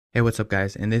Hey, what's up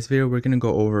guys? In this video, we're going to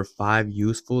go over 5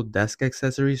 useful desk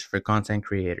accessories for content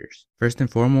creators. First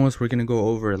and foremost, we're going to go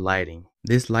over lighting.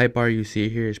 This light bar you see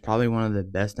here is probably one of the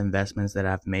best investments that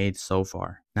I've made so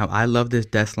far. Now, I love this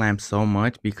desk lamp so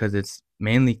much because it's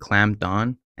mainly clamped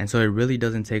on, and so it really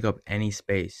doesn't take up any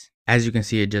space. As you can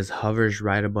see, it just hovers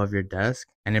right above your desk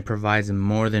and it provides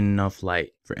more than enough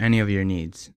light for any of your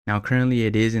needs. Now, currently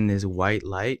it is in this white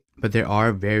light, but there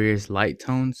are various light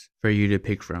tones for you to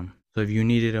pick from. So if you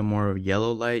needed a more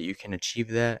yellow light, you can achieve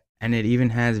that. And it even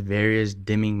has various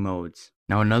dimming modes.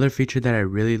 Now another feature that I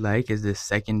really like is this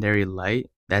secondary light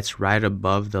that's right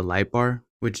above the light bar,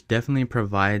 which definitely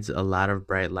provides a lot of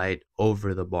bright light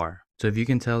over the bar. So if you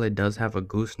can tell, it does have a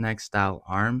gooseneck style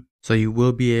arm, so you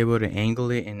will be able to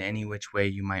angle it in any which way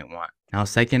you might want. Now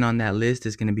second on that list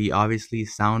is going to be obviously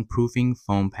soundproofing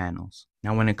foam panels.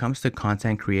 Now when it comes to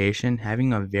content creation,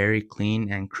 having a very clean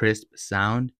and crisp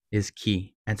sound is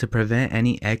key. And to prevent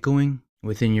any echoing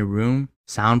within your room,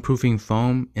 soundproofing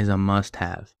foam is a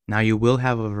must-have. Now you will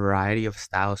have a variety of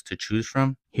styles to choose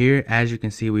from. Here, as you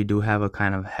can see, we do have a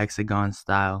kind of hexagon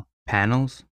style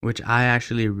panels, which I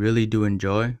actually really do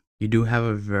enjoy. You do have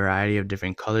a variety of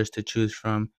different colors to choose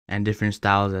from and different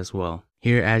styles as well.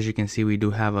 Here, as you can see, we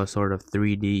do have a sort of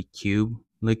 3D cube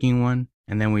looking one.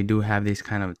 And then we do have these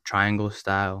kind of triangle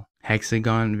style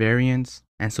hexagon variants.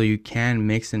 And so you can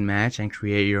mix and match and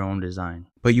create your own design.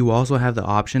 But you also have the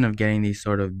option of getting these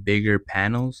sort of bigger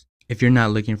panels if you're not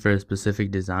looking for a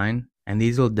specific design. And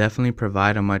these will definitely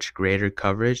provide a much greater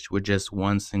coverage with just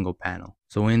one single panel.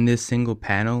 So in this single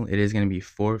panel, it is going to be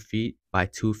 4 feet by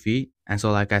 2 feet. And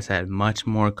so like I said, much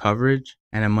more coverage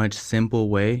and a much simple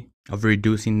way of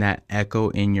reducing that echo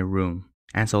in your room.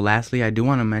 And so lastly, I do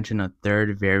want to mention a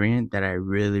third variant that I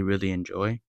really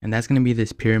enjoy. And that's going to be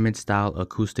this pyramid style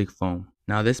acoustic foam.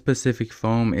 Now this specific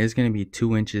foam is going to be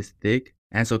 2 inches thick,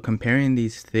 and so comparing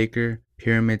these thicker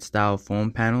pyramid style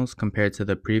foam panels compared to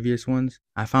the previous ones,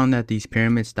 I found that these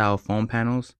pyramid style foam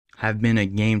panels have been a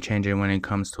game changer when it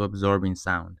comes to absorbing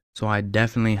sound. So I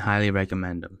definitely highly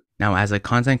recommend them. Now as a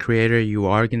content creator, you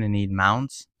are going to need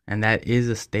mounts, and that is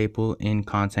a staple in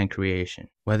content creation.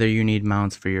 Whether you need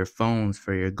mounts for your phones,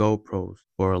 for your GoPros,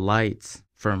 for lights,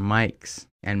 for mics,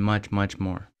 and much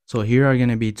more. So here are going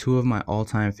to be 2 of my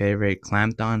all-time favorite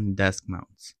clamped on desk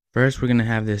mounts. First, we're going to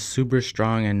have this super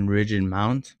strong and rigid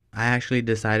mount. I actually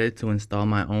decided to install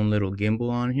my own little gimbal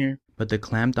on here, but the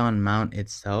clamped on mount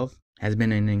itself has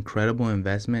been an incredible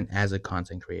investment as a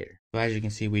content creator. So as you can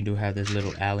see, we do have this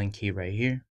little Allen key right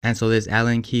here. And so this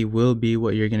Allen key will be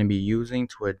what you're going to be using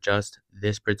to adjust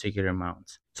this particular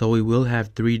mount. So we will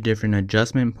have 3 different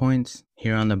adjustment points.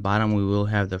 Here on the bottom, we will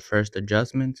have the first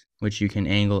adjustment, which you can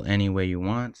angle any way you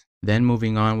want. Then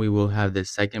moving on, we will have the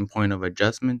second point of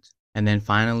adjustment. And then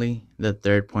finally, the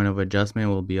third point of adjustment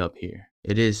will be up here.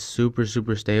 It is super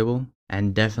stable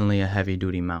and definitely a heavy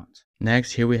duty mount.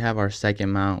 Next, here we have our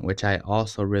second mount, which I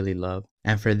also really love.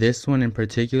 And for this one in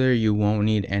particular, you won't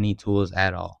need any tools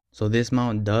at all. So this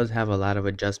mount does have a lot of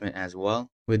adjustment as well,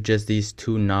 with just these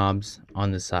 2 knobs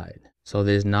on the side. So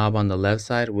this knob on the left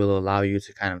side will allow you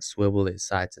to kind of swivel it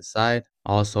side to side,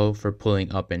 also for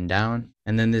pulling up and down.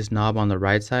 And then this knob on the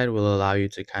right side will allow you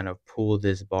to kind of pull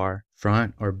this bar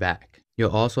front or back.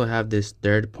 You'll also have this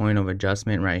third point of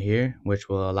adjustment right here, which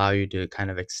will allow you to kind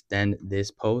of extend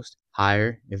this post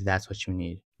higher if that's what you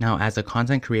need. Now, as a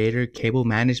content creator, cable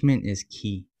management is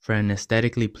key for an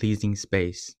aesthetically pleasing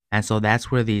space. And so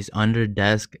that's where these under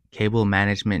desk cable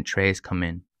management trays come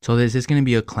in. So this is going to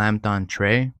be a clamped on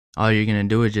tray. All you're going to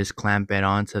do is just clamp it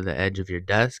onto the edge of your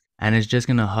desk, and it's just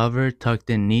going to hover tucked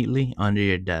in neatly under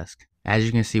your desk. As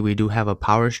you can see, we do have a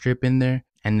power strip in there,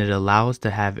 and it allows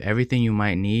to have everything you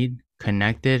might need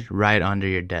connected right under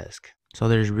your desk. So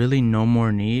there's really no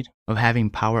more need of having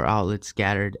power outlets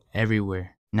scattered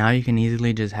everywhere. Now you can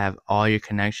easily just have all your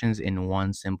connections in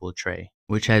one simple tray,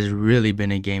 which has really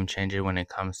been a game changer when it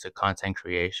comes to content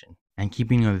creation and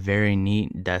keeping a very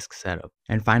neat desk setup.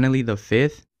 And finally, the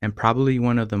fifth and probably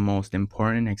one of the most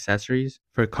important accessories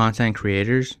for content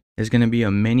creators is going to be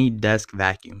a mini desk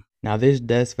vacuum. Now this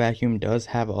desk vacuum does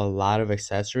have a lot of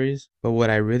accessories, but what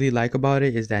I really like about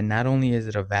it is that not only is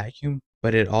it a vacuum,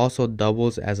 but it also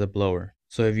doubles as a blower.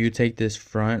 So if you take this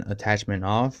front attachment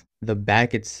off, the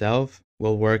back itself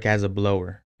will work as a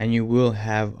blower, and you will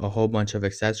have a whole bunch of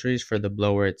accessories for the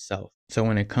blower itself. So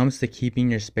when it comes to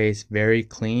keeping your space very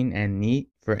clean and neat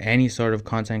for any sort of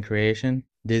content creation,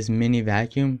 this mini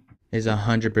vacuum is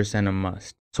 100% a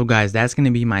must. So guys, that's going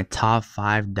to be my top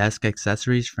 5 desk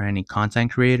accessories for any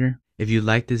content creator. If you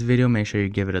like this video, make sure you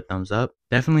give it a thumbs up.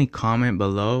 Definitely comment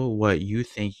below what you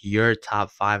think your top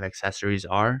 5 accessories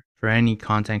are for any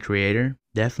content creator.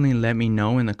 Definitely let me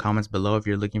know in the comments below if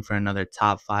you're looking for another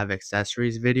top 5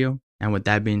 accessories video. And with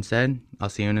that being said, I'll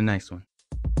see you in the next one.